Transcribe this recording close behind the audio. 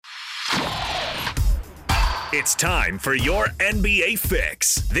It's time for your NBA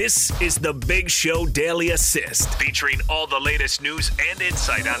fix. This is the Big Show Daily Assist, featuring all the latest news and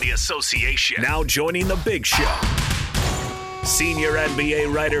insight on the association. Now joining the Big Show, senior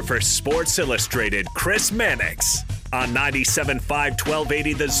NBA writer for Sports Illustrated, Chris Mannix, on 97.5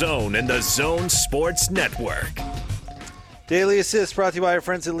 1280 The Zone and the Zone Sports Network. Daily Assist brought to you by our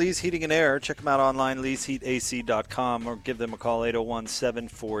friends at Lee's Heating and Air. Check them out online, leesheatac.com, or give them a call,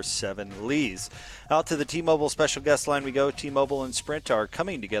 801-747-LEES. Out to the T-Mobile special guest line we go. T-Mobile and Sprint are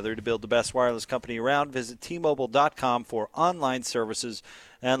coming together to build the best wireless company around. Visit T-Mobile.com for online services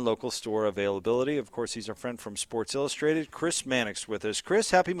and local store availability. Of course, he's our friend from Sports Illustrated, Chris Mannix, with us.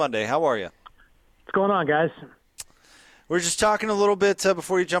 Chris, happy Monday. How are you? What's going on, guys? We're just talking a little bit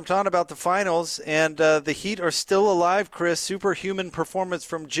before you jumped on about the finals, and the Heat are still alive, Chris. Superhuman performance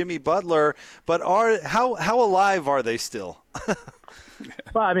from Jimmy Butler, but how alive are they still?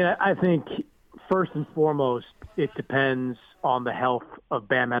 Well, I mean, I think first and foremost, it depends on the health of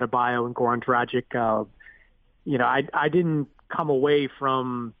Bam Adebayo and Goran Dragic. I didn't come away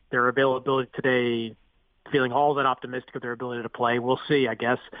from their availability today feeling all that optimistic of their ability to play. We'll see, I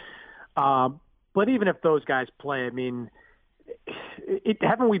guess. But even if those guys play, I mean,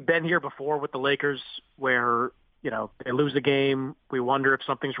 haven't we been here before with the Lakers where, they lose a game, we wonder if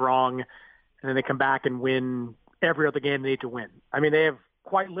something's wrong, and then they come back and win every other game they need to win. I mean, they have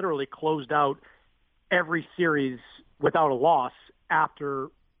quite literally closed out every series without a loss after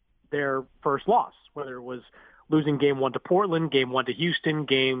their first loss, whether it was losing game 1 to Portland, game 1 to Houston,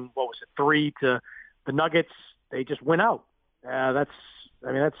 game, 3 to the Nuggets. They just went out. That's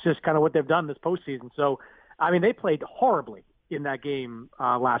just kind of what they've done this postseason. So, I mean, they played horribly in that game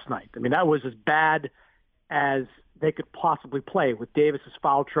last night. I mean, that was as bad as they could possibly play, with Davis's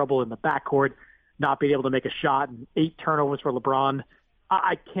foul trouble in the backcourt, not being able to make a shot, and 8 turnovers for LeBron.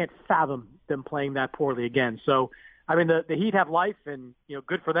 I can't fathom them playing that poorly again. So, I mean, the Heat have life, and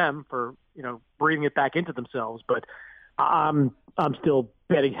good for them for breathing it back into themselves. But I'm still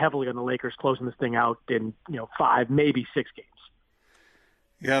betting heavily on the Lakers closing this thing out in 5, maybe 6 games.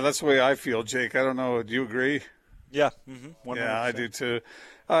 Yeah, that's the way I feel, Jake. I don't know. Do you agree? Yeah. Mm-hmm. Yeah, I do too.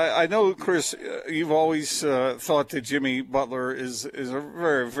 I know, Chris, you've always thought that Jimmy Butler is a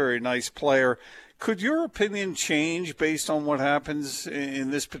very, very nice player. Could your opinion change based on what happens in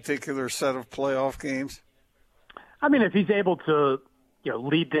this particular set of playoff games? I mean, if he's able to,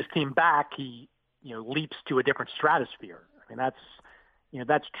 lead this team back, he, leaps to a different stratosphere. I mean,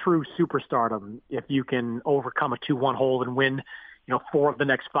 that's true superstardom. If you can overcome a 2-1 hole and win 4 of the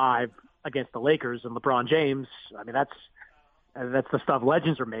next 5 against the Lakers and LeBron James, I mean, that's the stuff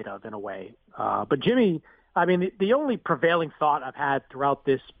legends are made of in a way. But Jimmy, I mean, the only prevailing thought I've had throughout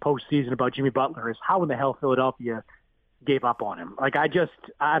this postseason about Jimmy Butler is how in the hell Philadelphia gave up on him. Like, I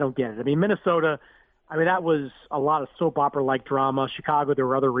don't get it. I mean, Minnesota, that was a lot of soap opera-like drama. Chicago, there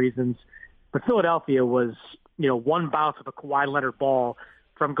were other reasons. But Philadelphia was, one bounce of a Kawhi Leonard ball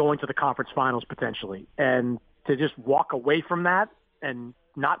from going to the conference finals potentially. And to just walk away from that and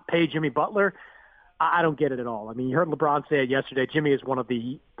not pay Jimmy Butler, I don't get it at all. I mean, you heard LeBron say it yesterday. Jimmy is one of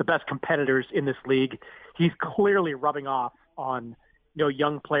the best competitors in this league. He's clearly rubbing off on,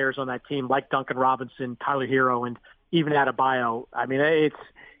 young players on that team like Duncan Robinson, Tyler Hero, and even Adebayo. I mean,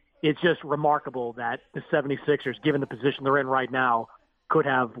 it's just remarkable that the 76ers, given the position they're in right now, could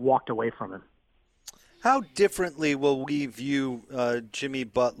have walked away from him. How differently will we view Jimmy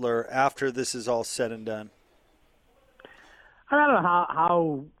Butler after this is all said and done? I don't know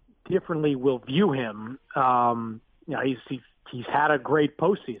how differently we'll view him. He's had a great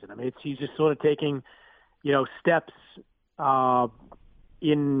postseason. I mean, he's just sort of taking, steps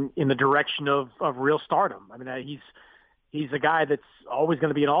in the direction of real stardom. I mean, he's a guy that's always going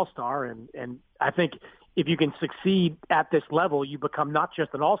to be an all-star, and I think if you can succeed at this level, you become not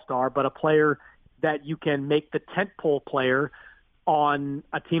just an all-star, but a player that you can make the tentpole player on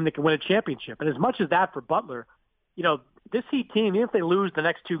a team that can win a championship. And as much as that for Butler, this Heat team, even if they lose the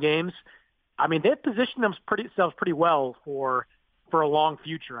next 2 games, I mean, they've positioned themselves pretty well for a long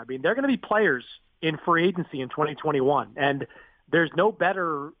future. I mean, they're going to be players in free agency in 2021, and there's no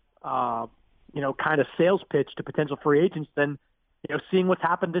better, kind of sales pitch to potential free agents than, seeing what's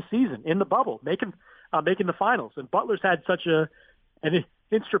happened this season in the bubble, making the finals. And Butler's had such an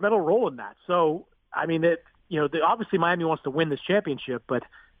instrumental role in that. So, I mean, obviously Miami wants to win this championship, but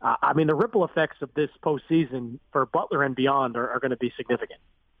the ripple effects of this postseason for Butler and beyond are going to be significant.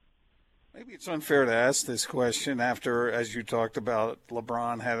 Maybe it's unfair to ask this question after, as you talked about,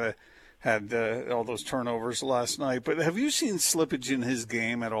 LeBron had all those turnovers last night. But have you seen slippage in his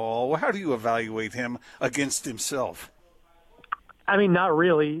game at all? How do you evaluate him against himself? I mean, not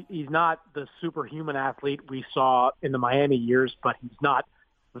really. He's not the superhuman athlete we saw in the Miami years, but he's not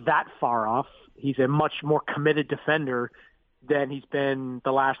that far off. He's a much more committed defender than he's been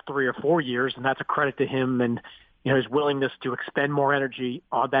the last 3 or 4 years, and that's a credit to him and his willingness to expend more energy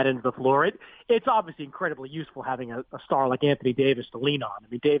on that end of the floor. It's obviously incredibly useful having a star like Anthony Davis to lean on. I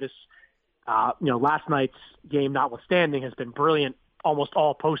mean, Davis, last night's game notwithstanding, has been brilliant almost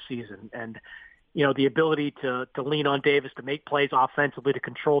all postseason, and the ability to lean on Davis to make plays offensively, to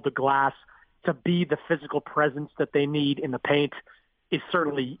control the glass, to be the physical presence that they need in the paint is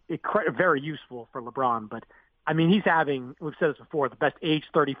certainly very useful for LeBron. But, I mean, he's having, we've said this before, the best age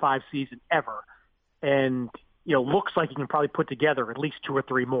 35 season ever. And, looks like he can probably put together at least 2 or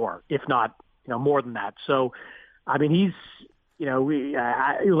 3 more, if not, more than that. So, I mean, he's, we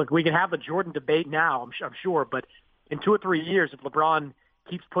can have the Jordan debate now, I'm sure, but in 2 or 3 years, if LeBron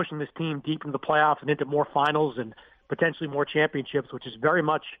keeps pushing this team deep into the playoffs and into more finals and potentially more championships, which is very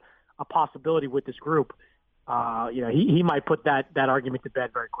much a possibility with this group, he might put that argument to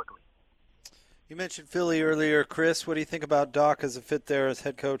bed very quickly. You mentioned Philly earlier, Chris. What do you think about Doc as a fit there as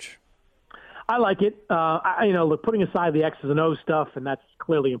head coach? I like it. Look, putting aside the X's and O's stuff, and that's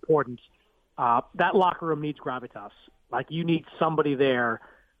clearly important, that locker room needs gravitas. Like, you need somebody there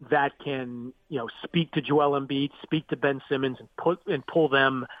that can, speak to Joel Embiid, speak to Ben Simmons, and pull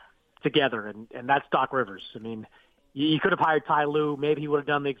them together, and that's Doc Rivers. I mean, you could have hired Ty Lue. Maybe he would have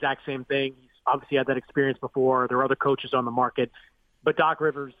done the exact same thing. He's obviously had that experience before. There are other coaches on the market. But Doc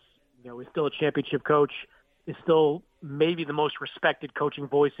Rivers, is still a championship coach, is still maybe the most respected coaching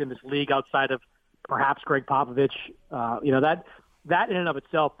voice in this league outside of perhaps Greg Popovich. That in and of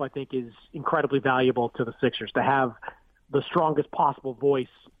itself, I think, is incredibly valuable to the Sixers, to have the strongest possible voice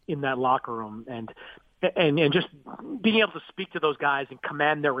in that locker room and just being able to speak to those guys and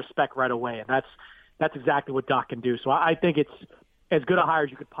command their respect right away. And that's exactly what Doc can do. So I think it's as good a hire as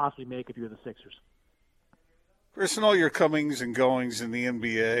you could possibly make if you're the Sixers. Chris, in all your comings and goings in the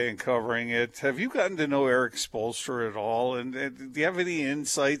NBA and covering it, have you gotten to know Eric Spoelstra at all? And do you have any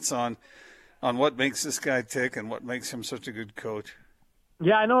insights on what makes this guy tick and what makes him such a good coach?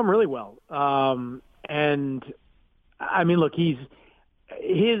 Yeah, I know him really well. And, I mean, look,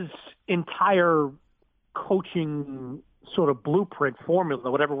 his entire coaching sort of blueprint formula,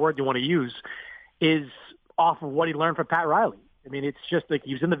 whatever word you want to use, is off of what he learned from Pat Riley. I mean, it's just like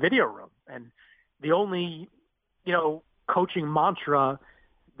he was in the video room. And the only coaching mantra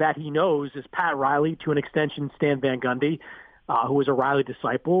that he knows is Pat Riley, to an extension, Stan Van Gundy, who was a Riley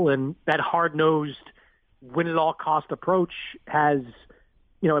disciple. And that hard-nosed, win-at-all-cost approach has,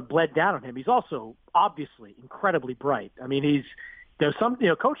 it bled down on him. He's also obviously incredibly bright. I mean,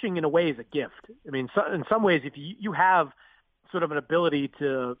 coaching in a way is a gift. I mean, in some ways, if you have sort of an ability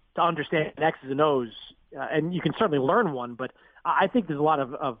to understand X's and O's, and you can certainly learn one, but I think there's a lot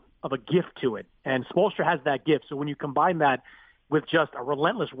of a gift to it. And Spoelstra has that gift. So when you combine that with just a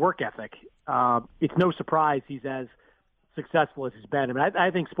relentless work ethic, it's no surprise he's as successful as he's been. I mean,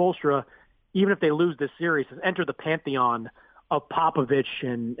 I think Spoelstra, even if they lose this series, has entered the pantheon of Popovich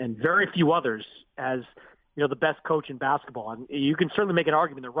and very few others as, the best coach in basketball. And you can certainly make an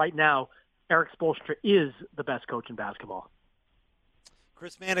argument that right now, Eric Spoelstra is the best coach in basketball.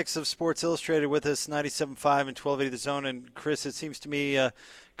 Chris Mannix of Sports Illustrated with us, 97.5 and 1280 The Zone. And Chris, it seems to me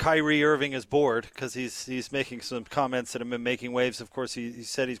Kyrie Irving is bored because he's making some comments that have been making waves. Of course, he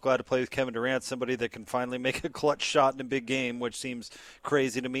said he's glad to play with Kevin Durant, somebody that can finally make a clutch shot in a big game, which seems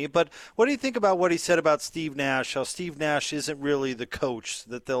crazy to me. But what do you think about what he said about Steve Nash, how Steve Nash isn't really the coach,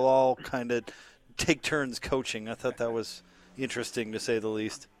 that they'll all kind of take turns coaching? I thought that was interesting, to say the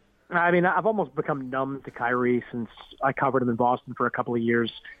least. I mean, I've almost become numb to Kyrie since I covered him in Boston for a couple of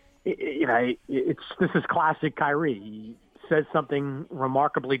years. This is classic Kyrie. He says something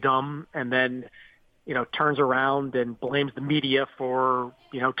remarkably dumb and then, turns around and blames the media for,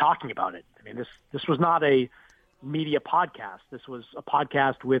 talking about it. I mean, this was not a media podcast. This was a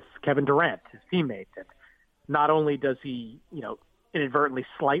podcast with Kevin Durant, his teammate. And not only does he, inadvertently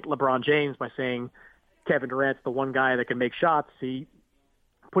slight LeBron James by saying Kevin Durant's the one guy that can make shots, he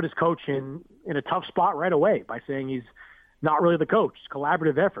put his coach in a tough spot right away by saying he's not really the coach. It's a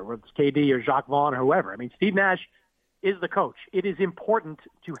collaborative effort, whether it's KD or Jacques Vaughn or whoever. I mean, Steve Nash is the coach. It is important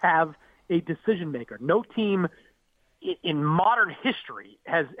to have a decision maker. No team in modern history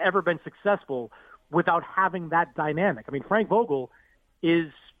has ever been successful without having that dynamic. I mean, Frank Vogel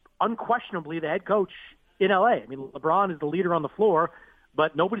is unquestionably the head coach in LA. I mean, LeBron is the leader on the floor,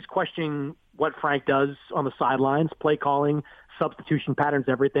 but nobody's questioning what Frank does on the sidelines, play calling, substitution patterns,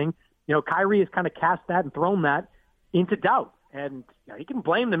 everything. Kyrie has kind of cast that and thrown that into doubt. And he can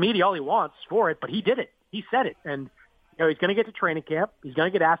blame the media all he wants for it, but he did it. He said it. And he's going to get to training camp. He's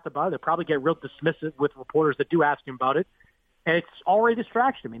going to get asked about it. They'll probably get real dismissive with reporters that do ask him about it. And it's already a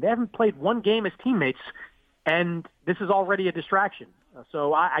distraction. I mean, they haven't played one game as teammates, and this is already a distraction. So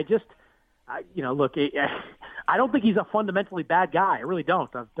look, I don't think he's a fundamentally bad guy. I really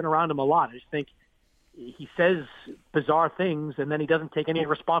don't. I've been around him a lot. I just think he says bizarre things, and then he doesn't take any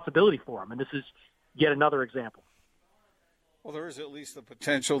responsibility for them. And this is yet another example. Well, there is at least the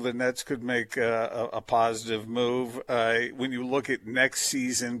potential the Nets could make a positive move. When you look at next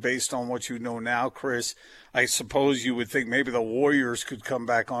season, based on what you know now, Chris, I suppose you would think maybe the Warriors could come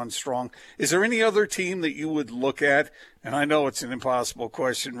back on strong. Is there any other team that you would look at? And I know it's an impossible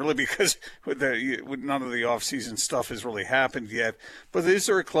question, really, because with none of the off-season stuff has really happened yet. But is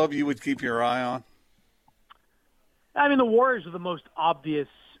there a club you would keep your eye on? I mean, the Warriors are the most obvious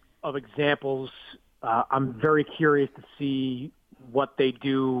of examples. I'm very curious to see what they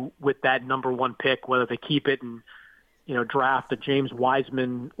do with that number one pick, whether they keep it and, draft a James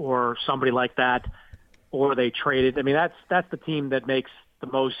Wiseman or somebody like that, or they trade it. I mean, that's the team that makes the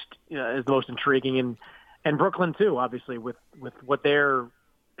most, is the most intriguing. And Brooklyn too, obviously, with what they're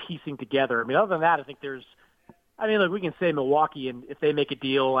piecing together. I mean, other than that, I think look, we can say Milwaukee, and if they make a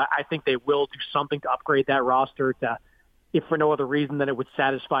deal, I think they will do something to upgrade that roster to, if for no other reason than it would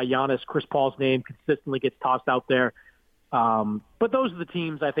satisfy Giannis. Chris Paul's name consistently gets tossed out there. But those are the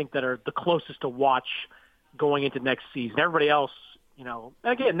teams I think that are the closest to watch going into next season. Everybody else,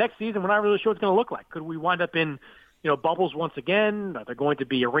 again, next season, we're not really sure what it's going to look like. Could we wind up in, bubbles once again? Are there going to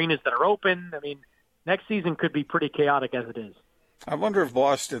be arenas that are open? I mean, next season could be pretty chaotic as it is. I wonder if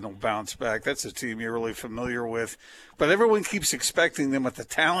Boston will bounce back. That's a team you're really familiar with. But everyone keeps expecting them with the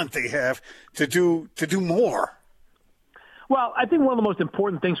talent they have to do more. Well, I think one of the most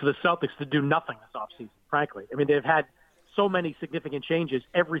important things for the Celtics to do nothing this offseason, frankly. I mean, they've had so many significant changes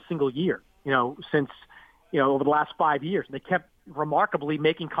every single year, since, over the last 5 years. And they kept remarkably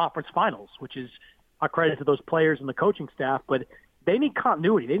making conference finals, which is a credit to those players and the coaching staff. But they need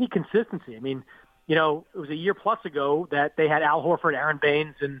continuity. They need consistency. I mean, it was a year plus ago that they had Al Horford, Aaron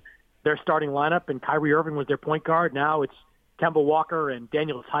Baines, and their starting lineup, and Kyrie Irving was their point guard. Now it's Kemba Walker and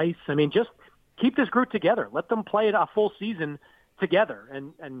Daniel Tice. I mean, just keep this group together. Let them play it a full season together,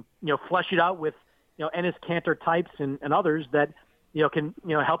 and flesh it out with Enes Kanter types and others that can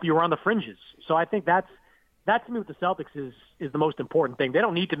help you around the fringes. So I think that to me with the Celtics is the most important thing. They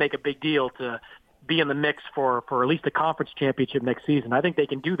don't need to make a big deal to be in the mix for at least a conference championship next season. I think they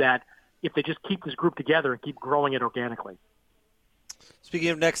can do that if they just keep this group together and keep growing it organically. Speaking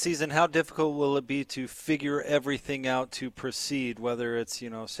of next season, how difficult will it be to figure everything out to proceed, whether it's,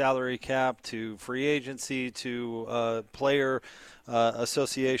 salary cap to free agency to player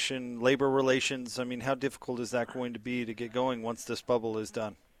association, labor relations? I mean, how difficult is that going to be to get going once this bubble is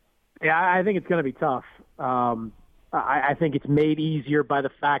done? Yeah, I think it's going to be tough. I think it's made easier by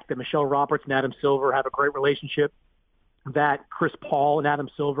the fact that Michelle Roberts and Adam Silver have a great relationship, that Chris Paul and Adam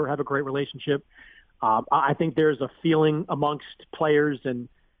Silver have a great relationship. I think there's a feeling amongst players and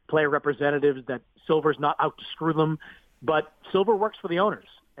player representatives that Silver's not out to screw them, but Silver works for the owners,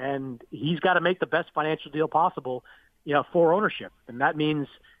 and he's got to make the best financial deal possible, for ownership. And that means,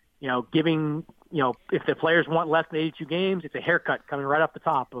 giving, if the players want less than 82 games, it's a haircut coming right off the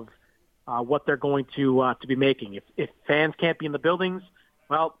top of what they're going to be making. If fans can't be in the buildings,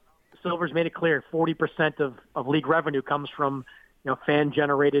 well, Silver's made it clear 40% of league revenue comes from,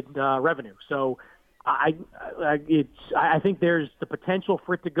 fan-generated revenue. So I think there's the potential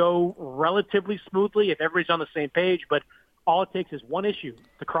for it to go relatively smoothly if everybody's on the same page, but all it takes is one issue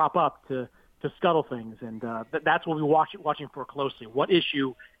to crop up to scuttle things, and that's what we're watching for closely. What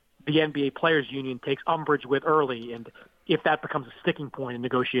issue the NBA Players Union takes umbrage with early, and if that becomes a sticking point in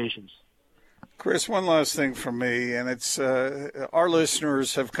negotiations. Chris, one last thing from me, and it's our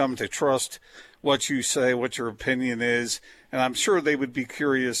listeners have come to trust what you say, what your opinion is, and I'm sure they would be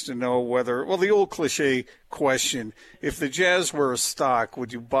curious to know whether, well, the old cliche question, if the Jazz were a stock,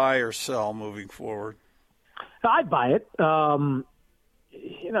 would you buy or sell moving forward? I'd buy it. Again,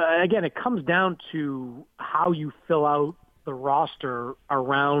 it comes down to how you fill out the roster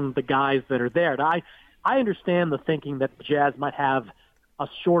around the guys that are there. Now, I understand the thinking that the Jazz might have a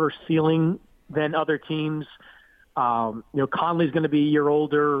shorter ceiling than other teams. Conley's going to be a year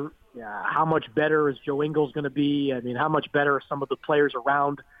older. How much better is Joe Ingles going to be? I mean, how much better are some of the players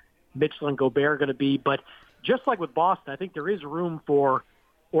around Mitchell and Gobert going to be? But just like with Boston, I think there is room for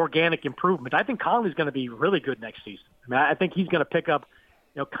organic improvement. I think Conley's going to be really good next season. I mean, I think he's going to pick up,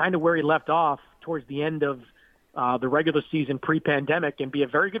 kind of where he left off towards the end of the regular season pre-pandemic and be a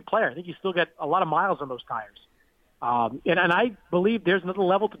very good player. I think he's still got a lot of miles on those tires. And I believe there's another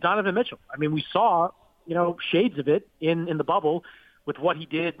level to Donovan Mitchell. I mean, we saw shades of it in the bubble with what he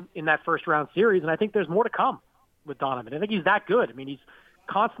did in that first-round series, and I think there's more to come with Donovan. I think he's that good. I mean, he's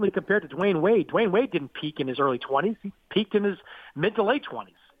constantly compared to Dwyane Wade. Dwyane Wade didn't peak in his early 20s. He peaked in his mid to late 20s.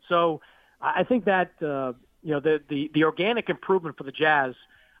 So I think that, the organic improvement for the Jazz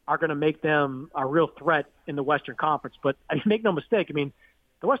are going to make them a real threat in the Western Conference. But I mean, make no mistake, I mean,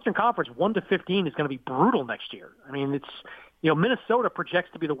 the Western Conference 1-15 is going to be brutal next year. I mean, it's, Minnesota projects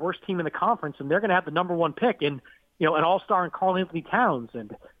to be the worst team in the conference, and they're going to have the number one pick in, an all-star in Karl Anthony Towns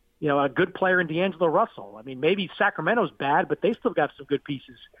and, a good player in D'Angelo Russell. I mean, maybe Sacramento's bad, but they still got some good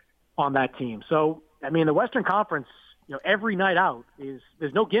pieces on that team. So, I mean, the Western Conference, every night out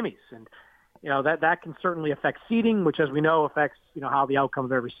there's no gimmies. And, that can certainly affect seeding, which, as we know, affects, how the outcome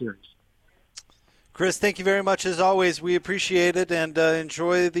of every series. Chris, thank you very much as always. We appreciate it, and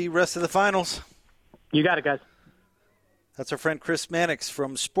enjoy the rest of the finals. You got it, guys. That's our friend Chris Mannix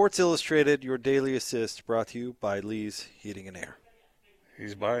from Sports Illustrated, your daily assist, brought to you by Lee's Heating and Air.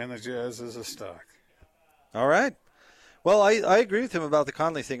 He's buying the Jazz as a stock. All right. Well, I agree with him about the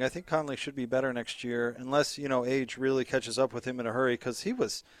Conley thing. I think Conley should be better next year, unless, age really catches up with him in a hurry, because he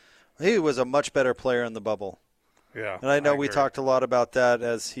was a much better player in the bubble. Yeah, and I know we talked a lot about that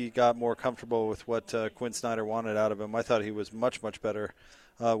as he got more comfortable with what Quinn Snyder wanted out of him. I thought he was much, much better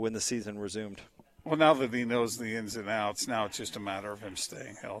when the season resumed. Well, now that he knows the ins and outs, now it's just a matter of him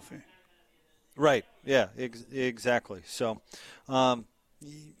staying healthy. Right. Yeah, exactly. So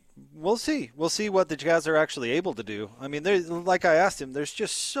we'll see. We'll see what the Jazz are actually able to do. I mean, like I asked him, there's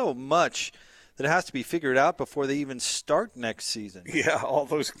just so much that has to be figured out before they even start next season. Yeah, all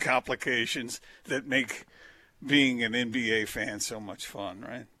those complications that make being an NBA fan so much fun,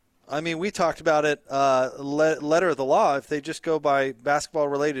 right? I mean, we talked about it, letter of the law. If they just go by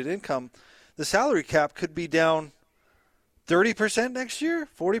basketball-related income, the salary cap could be down 30% next year,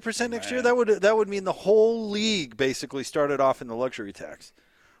 40% next year. That would mean the whole league basically started off in the luxury tax.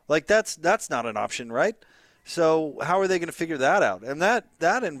 Like that's not an option, right? So how are they going to figure that out? And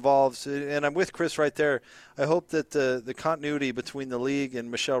that involves, and I'm with Chris right there, I hope that the continuity between the league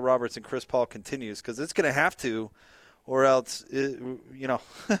and Michelle Roberts and Chris Paul continues, because it's going to have to, or else, we're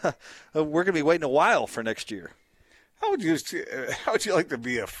going to be waiting a while for next year. How would you like to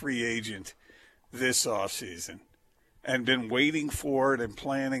be a free agent this offseason and been waiting for it and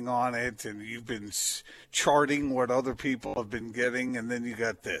planning on it, and you've been charting what other people have been getting, and then you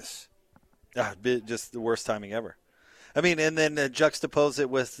got this? Just the worst timing ever. I mean, and then juxtapose it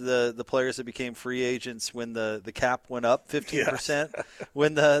with the players that became free agents when the cap went up 15%,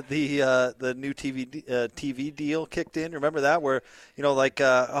 when the new TV deal kicked in. Remember that? Where,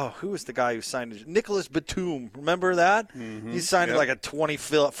 who was the guy who signed? Nicholas Batum. Remember that? Mm-hmm. He signed like a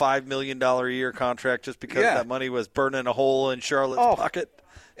 $25 million a year contract just because that money was burning a hole in Charlotte's pocket.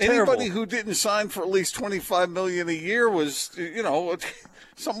 Anybody who didn't sign for at least $25 million a year was,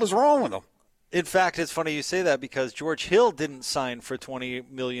 something was wrong with them. In fact, it's funny you say that, because George Hill didn't sign for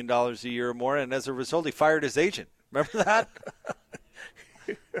 $20 million a year or more, and as a result, he fired his agent. Remember that?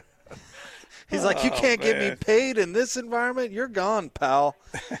 He's like, you can't get me paid in this environment? You're gone, pal.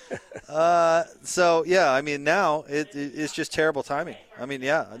 So, yeah, I mean, now it's just terrible timing. I mean,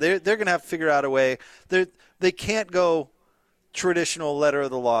 yeah, they're going to have to figure out a way. They can't go traditional letter of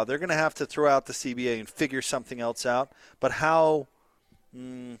the law. They're going to have to throw out the CBA and figure something else out. But how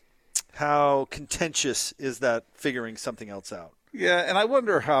contentious is that figuring something else out? Yeah, and I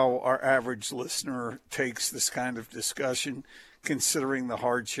wonder how our average listener takes this kind of discussion, considering the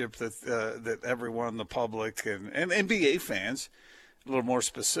hardship that everyone in the public and NBA fans, a little more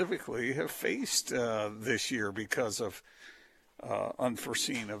specifically, have faced this year because of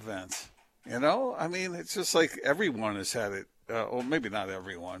unforeseen events. I mean, it's just like everyone has had it. Well, maybe not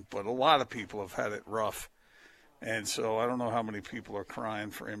everyone, but a lot of people have had it rough. And so I don't know how many people are crying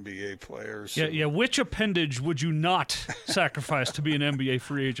for NBA players. Yeah. Which appendage would you not sacrifice to be an NBA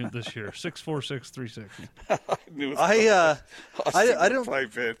free agent this year? 64636.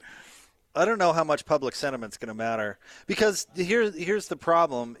 I don't know how much public sentiment's going to matter, because here's the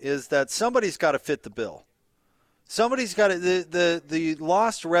problem: is that somebody's got to fit the bill. Somebody's got to the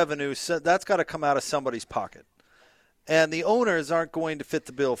lost revenue, that's got to come out of somebody's pocket, and the owners aren't going to fit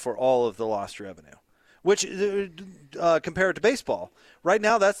the bill for all of the lost revenue. Which, compared to baseball, right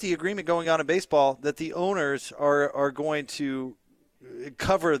now that's the agreement going on in baseball, that the owners are going to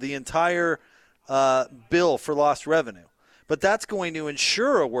cover the entire bill for lost revenue. But that's going to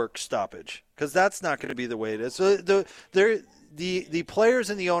ensure a work stoppage, because that's not going to be the way it is. So the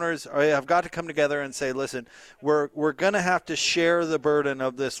players and the owners have got to come together and say, listen, we're going to have to share the burden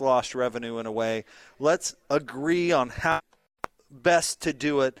of this lost revenue in a way. Let's agree on how best to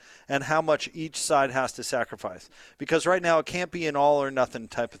do it and how much each side has to sacrifice. Because right now it can't be an all or nothing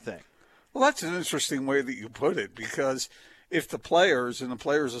type of thing. Well, that's an interesting way that you put it, because if the players and the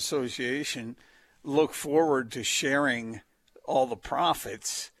Players Association look forward to sharing all the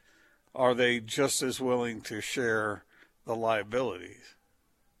profits, are they just as willing to share the liabilities?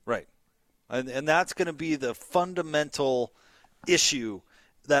 Right. And that's going to be the fundamental issue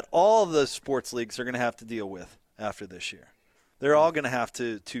that all the sports leagues are going to have to deal with after this year. They're all going to have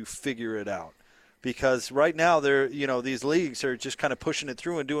to figure it out, because right now these leagues are just kind of pushing it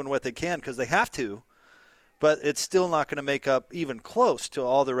through and doing what they can because they have to, but it's still not going to make up even close to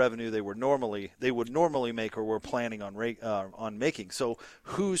all the revenue they would normally make or were planning on making. So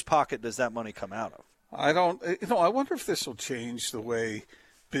whose pocket does that money come out of? I wonder if this will change the way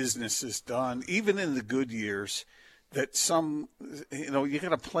business is done, even in the good years, that you got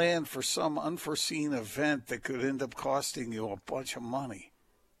to plan for some unforeseen event that could end up costing you a bunch of money,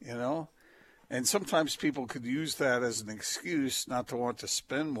 and sometimes people could use that as an excuse not to want to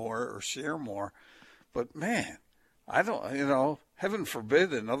spend more or share more. But man, I don't, heaven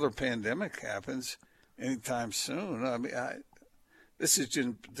forbid another pandemic happens anytime soon. I mean, this has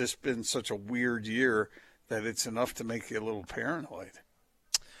just been such a weird year that it's enough to make you a little paranoid.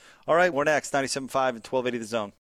 All right, we're next, 97.5 and 1280 The Zone.